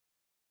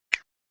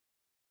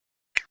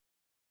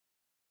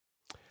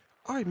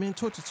All right, man.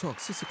 Torture Talk,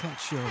 6 o'clock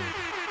show.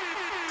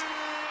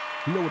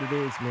 You know what it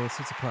is, man.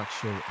 6 o'clock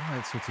show. All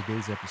right, so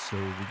today's episode,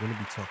 we're going to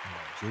be talking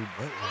about Joe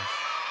Butler.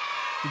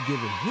 He's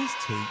giving his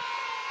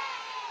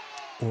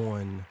take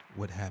on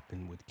what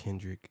happened with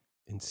Kendrick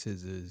and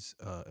SZA's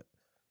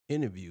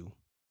interview.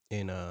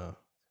 And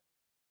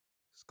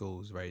this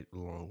goes right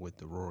along with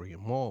the Rory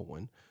and Mal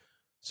one.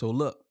 So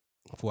look,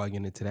 before I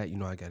get into that, you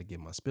know I got to get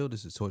my spill.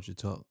 This is Torture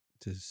Talk.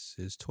 This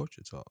is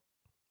Torture Talk.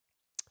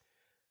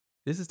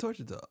 This is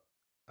Torture Talk.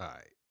 All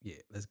right, yeah,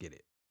 let's get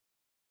it.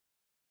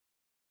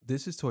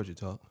 This is Torture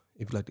Talk.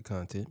 If you like the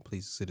content,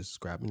 please consider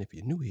subscribing. If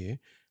you're new here,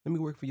 let me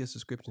work for your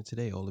subscription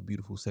today. All the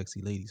beautiful,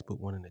 sexy ladies, put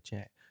one in the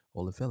chat.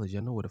 All the fellas,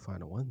 y'all know where to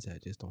find the ones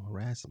at. Just don't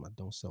harass them. I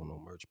don't sell no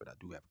merch, but I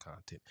do have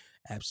content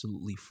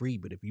absolutely free.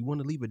 But if you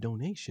want to leave a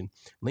donation,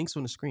 links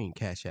on the screen,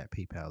 Cash App,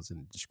 PayPal's in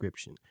the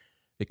description.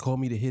 They call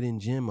me the hidden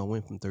gem. I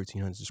went from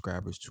 1,300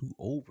 subscribers to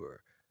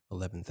over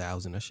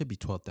 11,000. I should be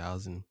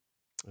 12,000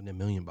 and a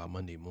million by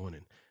Monday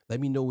morning. Let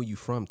me know where you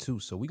from too.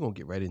 So we're going to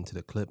get right into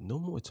the clip. No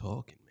more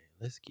talking, man.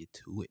 Let's get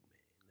to it,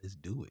 man. Let's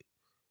do it.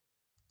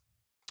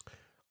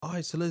 All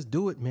right, so let's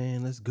do it,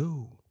 man. Let's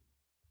go.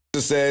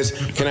 It says,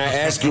 can I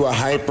ask you a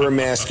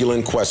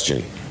hyper-masculine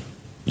question?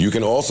 You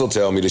can also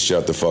tell me to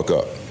shut the fuck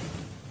up.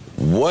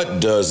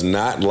 What does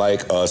not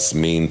like us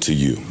mean to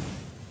you?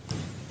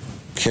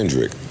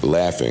 Kendrick,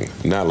 laughing,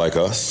 not like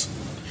us.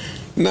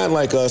 Not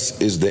like us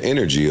is the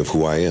energy of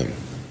who I am,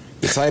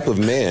 the type of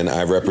man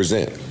I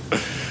represent.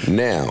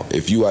 Now,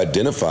 if you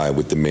identify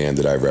with the man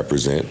that I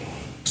represent,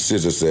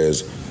 SZA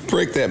says,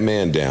 break that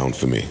man down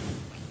for me.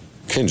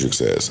 Kendrick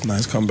says,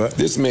 nice comeback.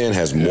 This man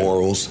has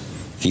morals.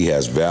 He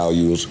has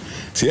values.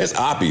 See, that's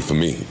Oppie for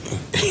me.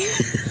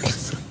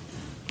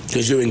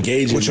 Because you're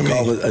engaging. What you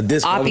call it a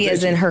diss. Oppie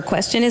as in her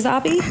question is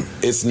Oppie?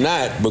 It's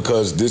not,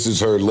 because this is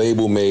her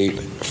label mate,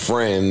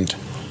 friend,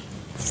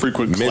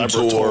 frequent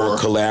mentor,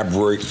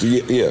 collaborate.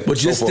 Yeah.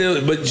 But you're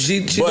still, but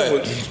she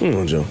but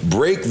Joe.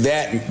 break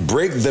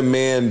the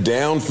man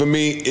down for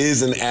me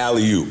is an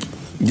alley-oop.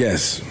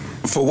 Yes.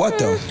 For what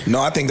though? No,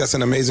 I think that's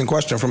an amazing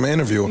question from an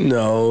interviewer.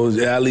 No,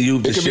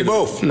 alley-oop. It could be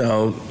both.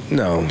 No.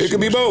 It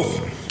could be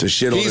both. To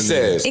shit on He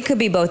says. It could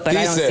be both, but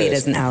I don't see it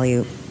as an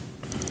alley-oop.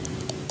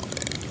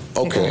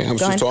 Okay, I'm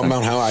just talking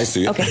about how I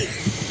see it. Okay.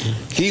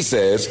 He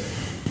says,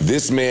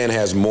 this man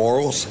has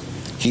morals,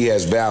 he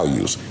has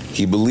values,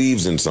 he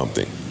believes in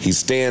something, he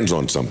stands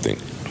on something,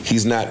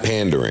 he's not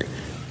pandering.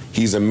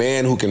 He's a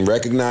man who can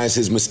recognize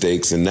his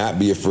mistakes and not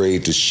be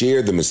afraid to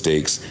share the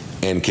mistakes,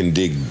 and can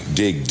dig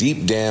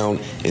deep down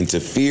into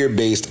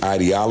fear-based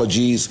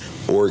ideologies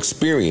or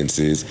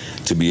experiences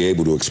to be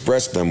able to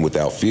express them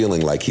without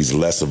feeling like he's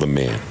less of a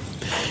man.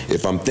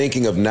 If I'm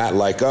thinking of not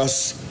like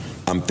us,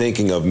 I'm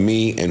thinking of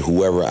me and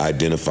whoever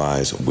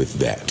identifies with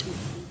that.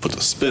 Put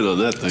the spin on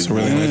that thing. It's a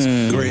really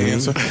nice, great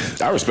answer.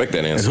 I respect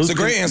that answer. It's a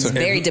great answer.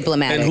 Very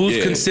diplomatic. And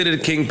who's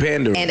considered king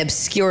pander? And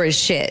obscure as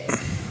shit.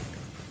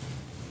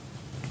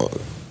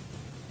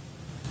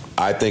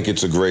 I think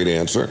it's a great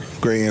answer.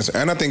 Great answer.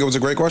 And I think it was a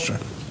great question.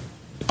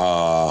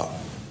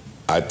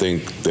 I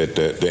think that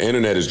the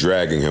internet is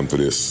dragging him for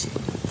this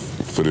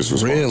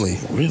response.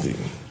 Really?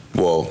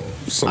 Well,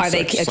 Are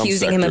they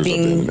accusing him of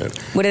being?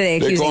 What are they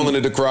accusing? They're calling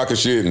it the crock of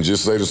shit and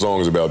just say the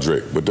song is about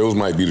Drake. But those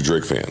might be the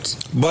Drake fans.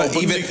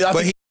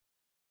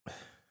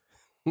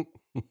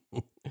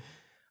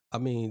 I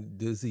mean,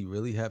 does he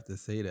really have to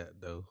say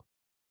that though?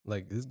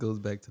 Like, this goes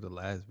back to the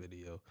last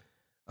video.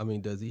 I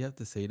mean, does he have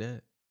to say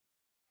that?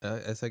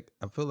 It's like,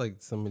 I feel like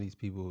some of these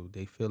people,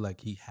 they feel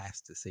like he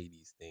has to say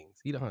these things.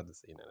 He don't have to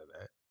say none of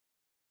that.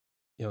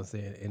 You know what I'm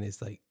saying? And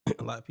it's like,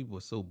 a lot of people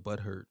are so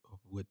butthurt of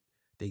what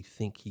they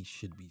think he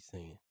should be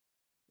saying.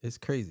 It's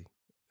crazy.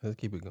 Let's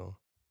keep it going.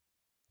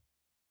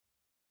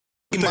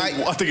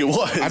 I think it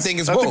was. I think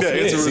it's both.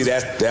 See,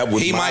 that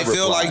was he my might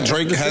feel reply. like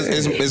Drake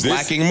is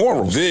lacking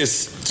morals.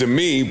 This, to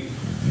me,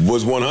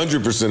 was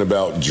 100%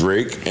 about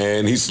Drake,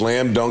 and he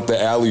slam dunked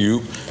the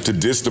alley-oop to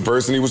diss the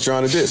person he was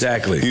trying to diss.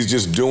 Exactly. He's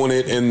just doing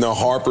it in the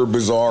Harper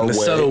bizarre way.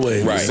 Subtle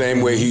way. The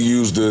same way he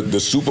used the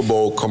Super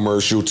Bowl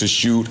commercial to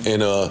shoot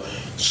in a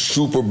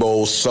Super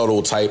Bowl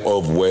subtle type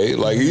of way.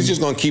 Like, he's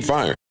just going to keep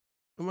firing.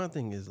 My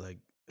thing is, like,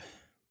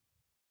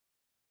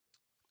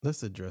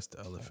 let's address the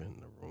elephant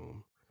in the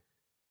room.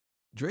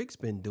 Drake's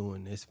been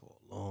doing this for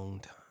a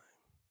long time.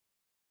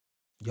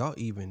 Y'all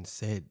even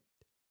said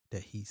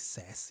that he's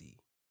sassy.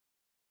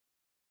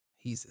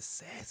 He's a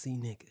sassy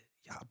nigga.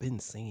 Y'all been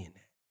saying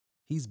that.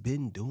 He's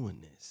been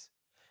doing this.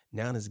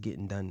 Now it's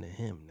getting done to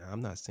him. Now,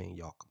 I'm not saying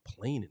y'all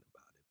complaining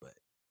about it, but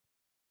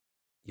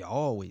y'all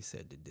always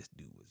said that this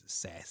dude was a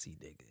sassy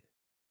nigga.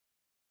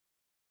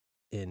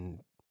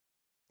 And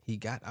he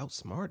got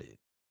outsmarted.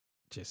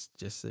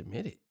 Just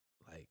admit it.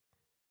 Like,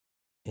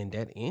 and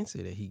that answer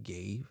that he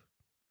gave,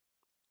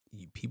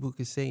 people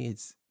could say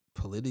it's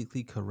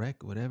politically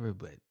correct, whatever,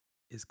 but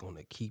it's going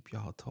to keep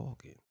y'all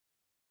talking.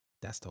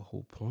 That's the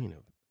whole point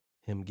of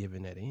him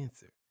giving that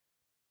answer.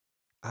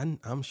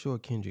 I'm sure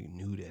Kendrick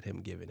knew that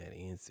him giving that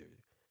answer,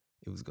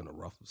 it was going to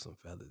ruffle some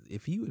feathers.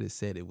 If he would have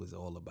said it was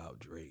all about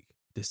Drake,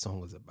 this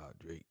song was about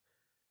Drake,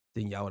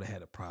 then y'all would have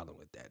had a problem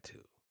with that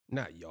too.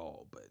 Not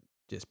y'all, but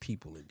just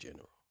people in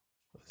general.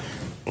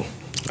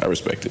 I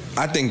respect it.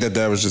 I think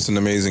that was just an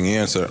amazing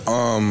answer.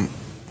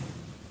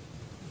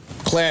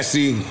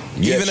 Classy,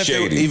 yet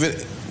shady.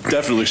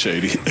 Definitely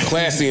shady.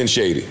 Classy and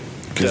shady.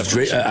 Because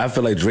Drake, I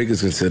feel like Drake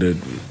is considered.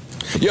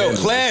 Yo,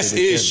 class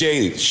is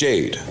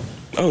shade.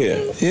 Oh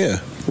yeah. Yeah.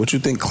 What you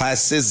think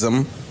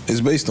classism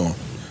is based on?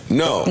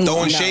 No.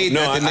 Throwing shade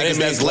at the niggas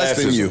that's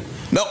less than you.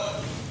 No.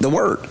 The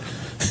word.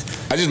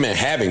 I just meant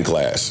having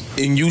class.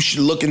 And you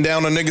looking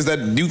down on niggas that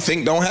you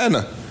think don't have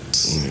none.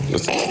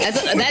 That's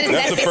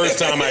the first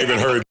time I even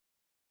heard.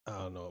 I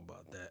don't know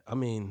about that. I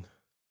mean,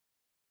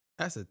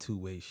 that's a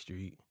two-way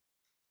street.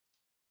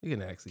 You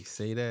can actually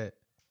say that,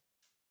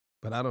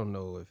 but I don't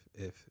know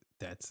if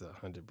that's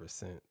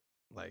 100%.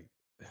 Like,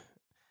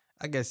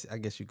 I guess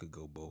you could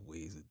go both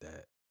ways with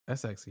that.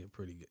 That's actually a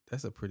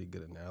pretty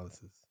good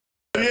analysis.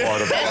 I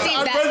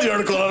read the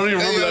article. I don't even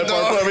remember that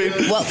part. I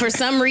mean, Well, for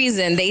some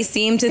reason, they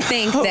seem to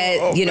think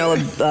that,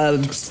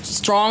 a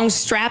strong,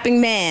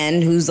 strapping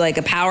man who's like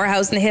a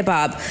powerhouse in hip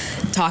hop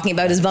talking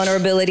about his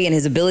vulnerability and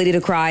his ability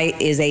to cry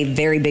is a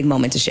very big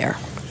moment to share.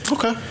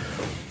 okay.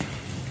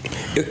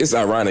 It's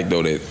ironic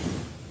though that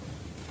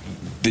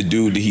the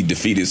dude that he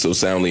defeated so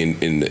soundly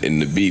in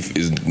the beef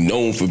is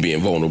known for being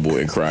vulnerable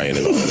and crying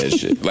and all that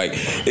shit. Like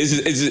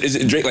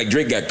it's Drake. Like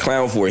Drake got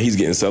clowned for it. He's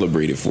getting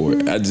celebrated for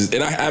it.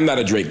 I'm not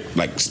a Drake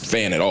like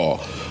fan at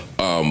all.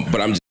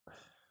 But I'm just.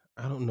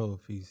 I don't know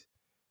if he's.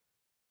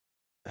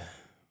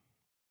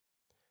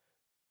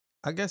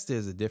 I guess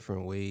there's a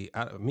different way.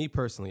 Me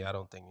personally, I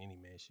don't think any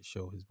man should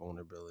show his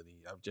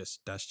vulnerability.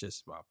 That's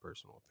just my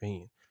personal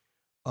opinion.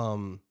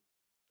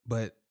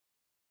 But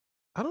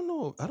I don't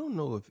know. I don't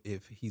know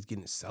if he's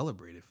getting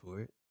celebrated for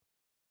it.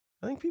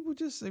 I think people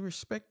just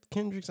respect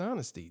Kendrick's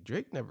honesty.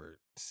 Drake never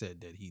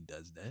said that he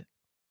does that.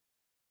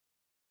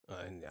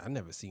 I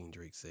never seen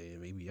Drake say it.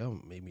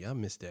 Maybe I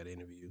missed that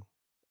interview.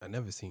 I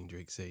never seen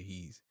Drake say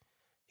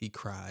he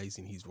cries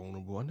and he's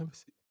vulnerable. I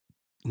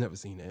never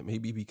seen that.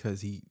 Maybe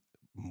because he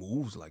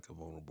moves like a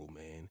vulnerable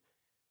man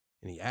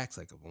and he acts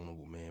like a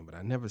vulnerable man. But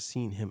I never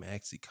seen him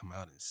actually come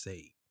out and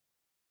say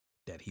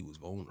that he was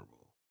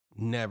vulnerable.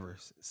 Never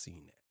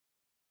seen that.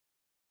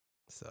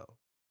 So,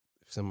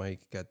 if somebody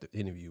got the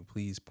interview,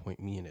 please point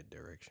me in that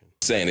direction.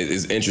 Saying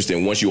it's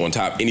interesting. Once you're on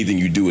top, anything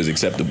you do is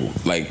acceptable.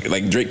 Like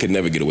Drake could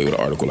never get away with an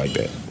article like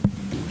that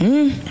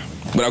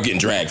without getting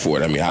dragged for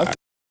it. I mean,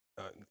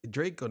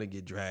 Drake gonna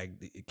get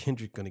dragged.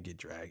 Kendrick gonna get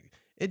dragged.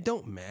 It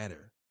don't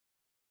matter.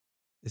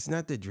 It's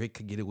not that Drake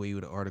could get away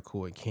with an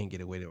article and can't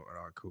get away with an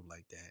article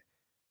like that.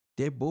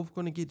 They're both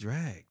gonna get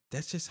dragged.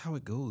 That's just how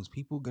it goes.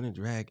 People are gonna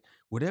drag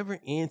whatever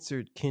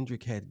answer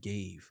Kendrick had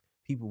gave.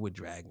 People would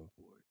drag him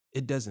for it.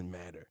 It doesn't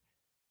matter.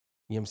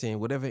 You know what I'm saying?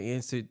 Whatever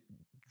answer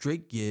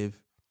Drake give,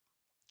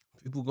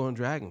 people gonna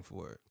drag him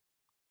for it.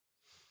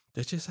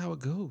 That's just how it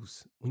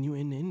goes when you're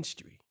in the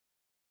industry.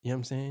 You know what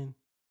I'm saying?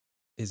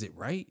 Is it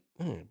right?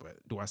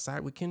 But do I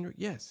side with Kendrick?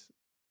 Yes.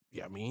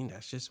 Yeah, I mean,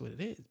 that's just what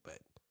it is. But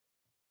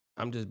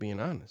I'm just being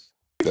honest.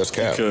 That's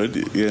cap. Could,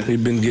 yeah.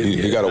 We've been getting.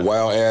 You got a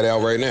wild ad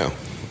out right now.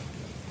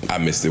 I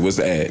missed it. What's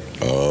the ad?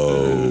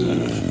 Oh.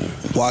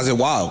 Why is it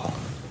wild?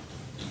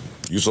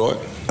 You saw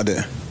it? I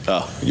did.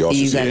 Oh. Y'all should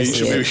You see gotta it.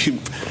 see it.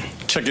 Maybe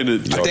check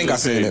it. I think I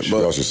seen it,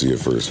 Y'all but should see it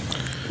first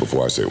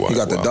before I say why. you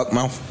got the Wow. duck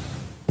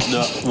mouth?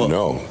 No, well,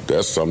 No,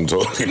 that's something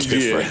totally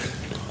different.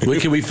 Where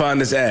can we find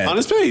this ad? on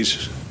his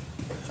page.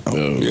 Yeah,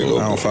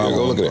 I don't follow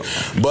go look at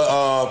it.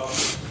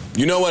 But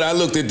you know what? I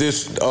looked at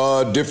this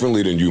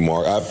differently than you,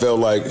 Mark. I felt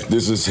like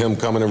this is him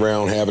coming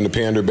around having to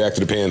pander back to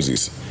the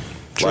pansies.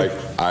 Like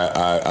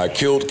I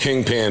killed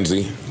King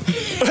Pansy.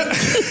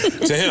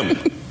 To him,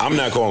 I'm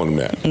not calling him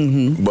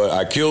that. But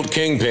I killed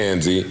King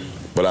Pansy,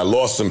 but I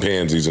lost some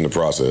pansies in the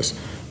process.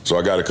 So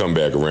I got to come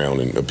back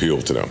around and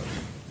appeal to them,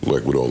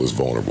 like with all this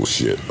vulnerable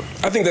shit.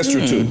 I think that's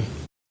true too.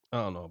 I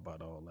don't know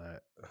about all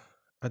that.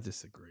 I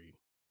disagree.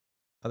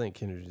 I think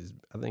Kendrick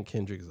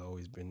has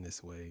always been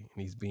this way,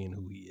 and he's being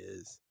who he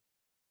is.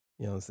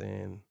 You know what I'm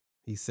saying?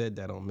 He said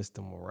that on Mr.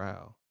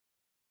 Morale.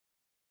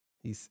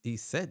 He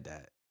said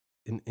that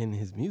in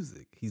his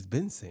music. He's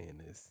been saying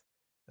this.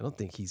 I don't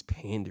think he's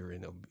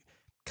pandering or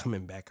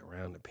coming back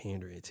around to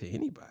pandering to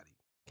anybody.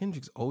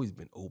 Kendrick's always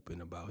been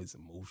open about his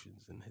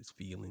emotions and his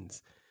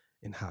feelings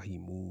and how he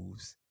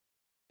moves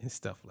and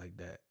stuff like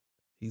that.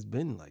 He's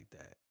been like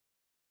that.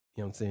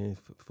 You know what I'm saying?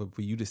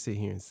 For you to sit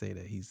here and say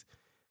that he's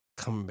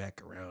coming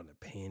back around to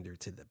pander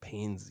to the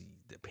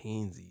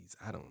pansies,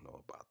 I don't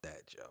know about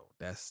that, Joe.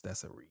 That's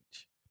a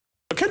reach.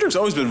 Kendrick's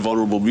always been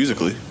vulnerable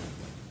musically.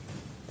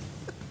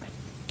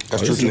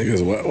 That's This true.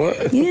 nigga's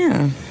what?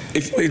 Yeah.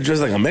 If he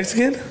dressed like a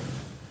Mexican?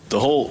 The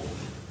whole,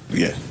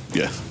 yeah,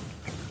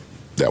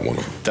 That one.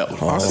 that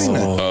one. I seen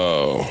that.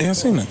 Oh, Yeah, I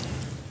seen that.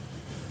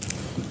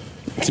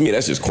 to me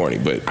that's just corny.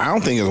 But I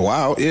don't think it's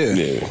wild. Yeah.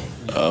 yeah,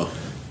 Oh,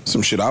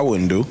 Some shit I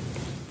wouldn't do.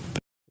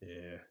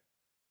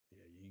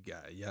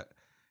 Yeah,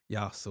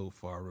 y'all so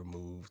far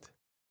removed.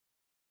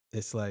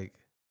 It's like,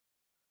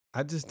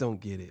 I just don't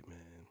get it, man.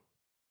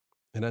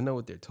 And I know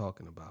what they're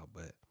talking about,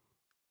 but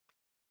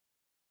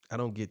I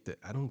don't get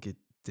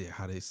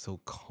how they're so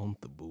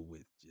comfortable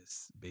with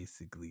just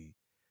basically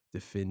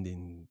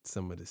defending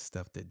some of the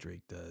stuff that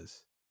Drake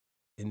does.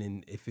 And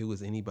then if it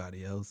was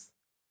anybody else,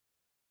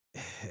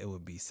 it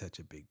would be such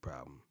a big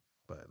problem.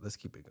 But let's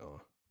keep it going.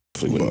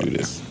 We wouldn't do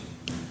this.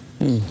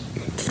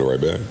 Throw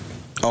right back.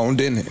 Oh,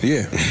 didn't it?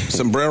 Yeah.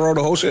 Sombrero,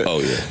 the whole shit. Oh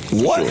yeah.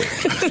 What?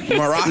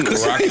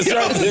 Maracas.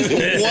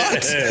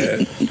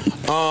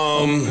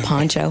 What?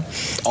 Poncho.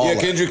 Yeah,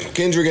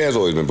 Kendrick has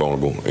always been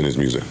vulnerable in his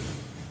music.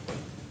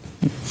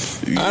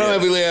 I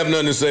don't really have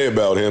nothing to say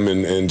about him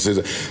and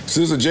SZA.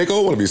 SZA, J.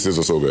 Cole want to be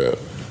SZA so bad.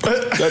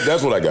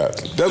 That's what I got.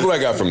 That's what I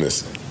got from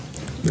this.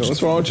 Yo,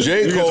 what's wrong with you?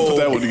 J. You Cole, get to put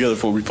that one together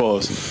before we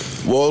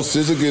pause. Well,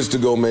 SZA gets to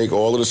go make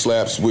all of the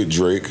slaps with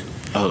Drake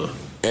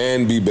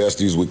and be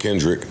besties with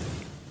Kendrick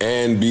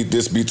and be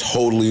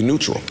totally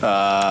neutral. She's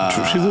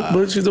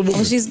a woman.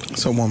 Well, she's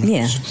Some woman.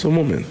 yeah. She's a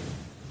woman.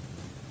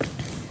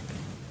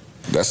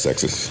 That's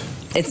sexist.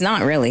 It's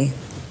not really.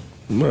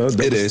 Well,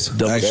 It is.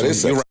 That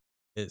is You're sexist. right.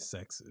 It's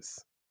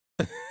sexist.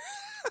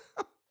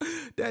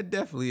 That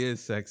definitely is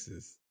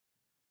sexist.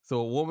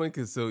 So a woman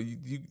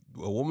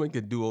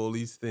could do all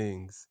these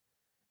things,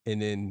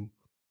 and then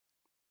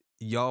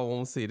y'all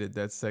won't say that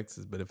that's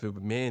sexist. But if a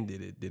man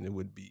did it, then it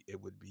would be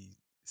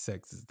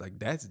sexist. Like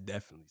that's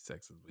definitely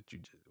sexist.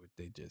 What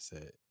they just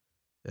said.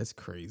 That's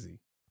crazy.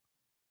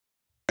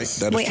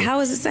 That is Wait, true.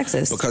 how is it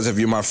sexist? Because if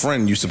you're my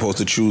friend, you're supposed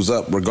to choose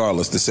up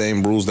regardless. The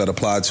same rules that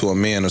apply to a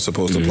man are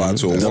supposed to apply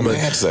to a woman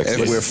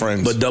if we're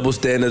friends. But double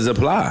standards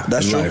apply.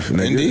 That's in true. life,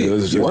 nigga.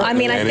 Indeed. Well, I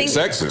mean, I And think it's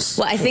sexist.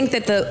 Well, I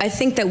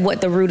think that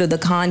what the root of the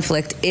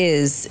conflict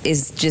is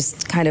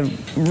just kind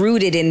of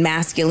rooted in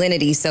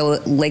masculinity.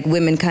 So like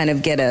women kind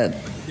of get a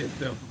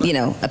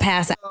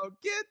pass. Oh,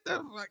 get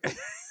the fuck.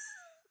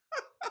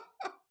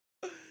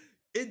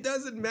 It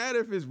doesn't matter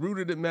if it's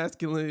rooted in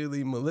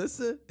masculinity,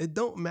 Melissa. It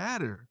don't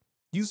matter.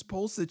 You're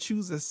supposed to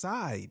choose a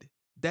side.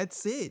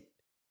 That's it.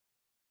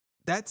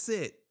 That's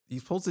it. You're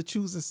supposed to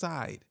choose a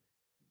side.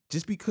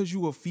 Just because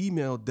you're a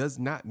female does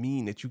not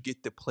mean that you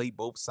get to play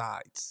both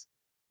sides.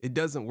 It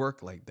doesn't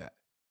work like that.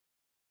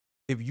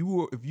 If you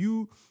want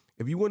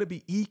to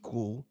be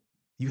equal,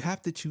 you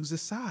have to choose a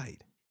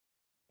side.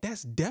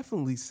 That's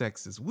definitely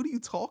sexist. What are you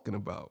talking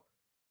about?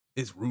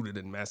 It's rooted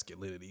in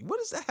masculinity. What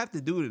does that have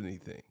to do with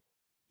anything?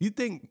 You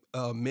think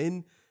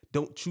wives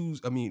don't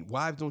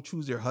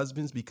choose their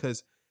husbands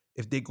because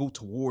if they go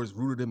to wars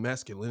rooted in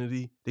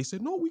masculinity, they say,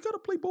 no, we got to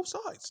play both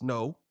sides.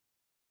 No.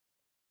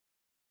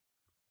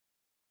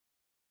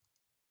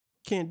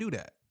 Can't do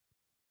that.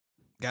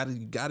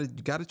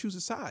 Gotta choose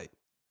a side.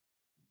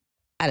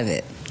 Out of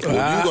it.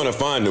 Well, you're gonna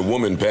find a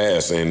woman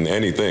pass in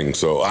anything,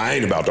 so I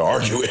ain't about to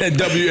argue it.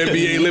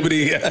 WNBA Liberty.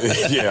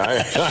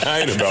 Yeah, I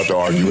ain't about to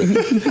argue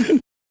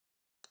it.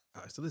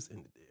 All right, so let's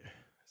end it there.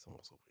 It's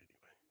almost over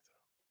anyway.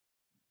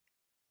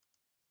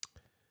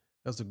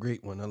 That was a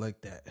great one. I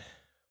like that.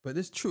 But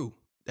it's true.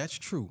 That's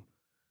true.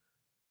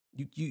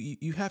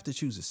 You have to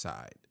choose a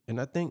side. And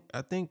I think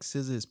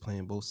SZA is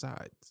playing both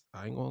sides.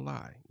 I ain't gonna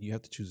lie. You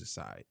have to choose a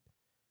side.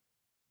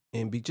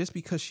 And just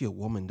because she a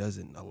woman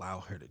doesn't allow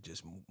her to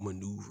just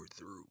maneuver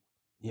through.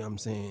 You know what I'm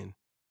saying?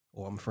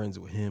 Oh, I'm friends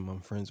with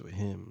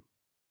him.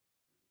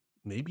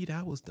 Maybe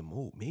that was the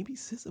mole. Maybe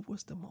SZA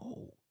was the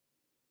mole.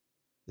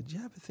 Did you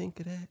ever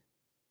think of that?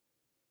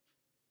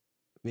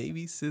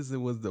 Maybe SZA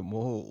was the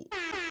mole.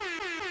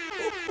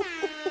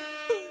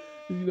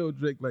 You know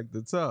Drake liked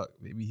to talk.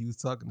 Maybe he was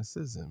talking to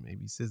SZA.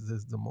 Maybe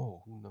SZA's the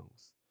mole. Who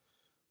knows?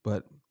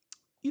 But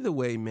either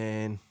way,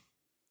 man,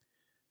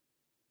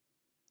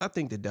 I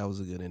think that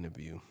was a good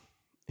interview.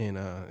 And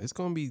it's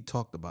going to be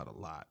talked about a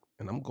lot.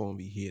 And I'm going to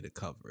be here to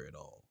cover it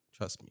all.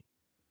 Trust me.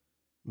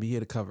 Be here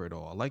to cover it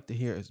all. I like to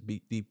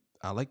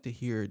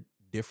hear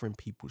different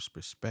people's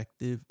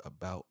perspective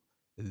about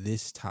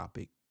this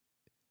topic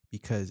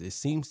because it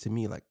seems to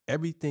me like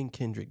everything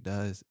Kendrick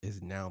does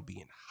is now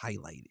being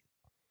highlighted.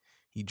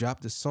 He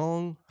dropped a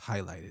song,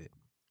 highlighted it.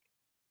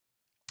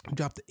 He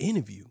dropped the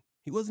interview.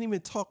 It was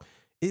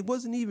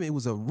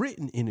a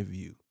written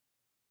interview.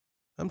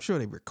 I'm sure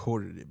they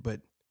recorded it,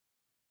 but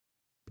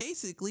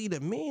basically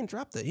the man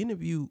dropped the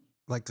interview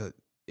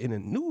in a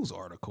news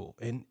article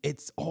and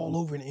it's all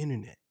over the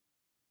internet.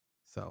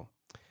 So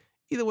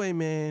either way,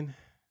 man,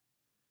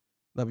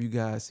 love you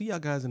guys. See y'all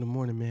guys in the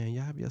morning, man.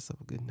 Y'all have yourself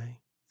a good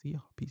night. See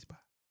y'all. Peace. Bye.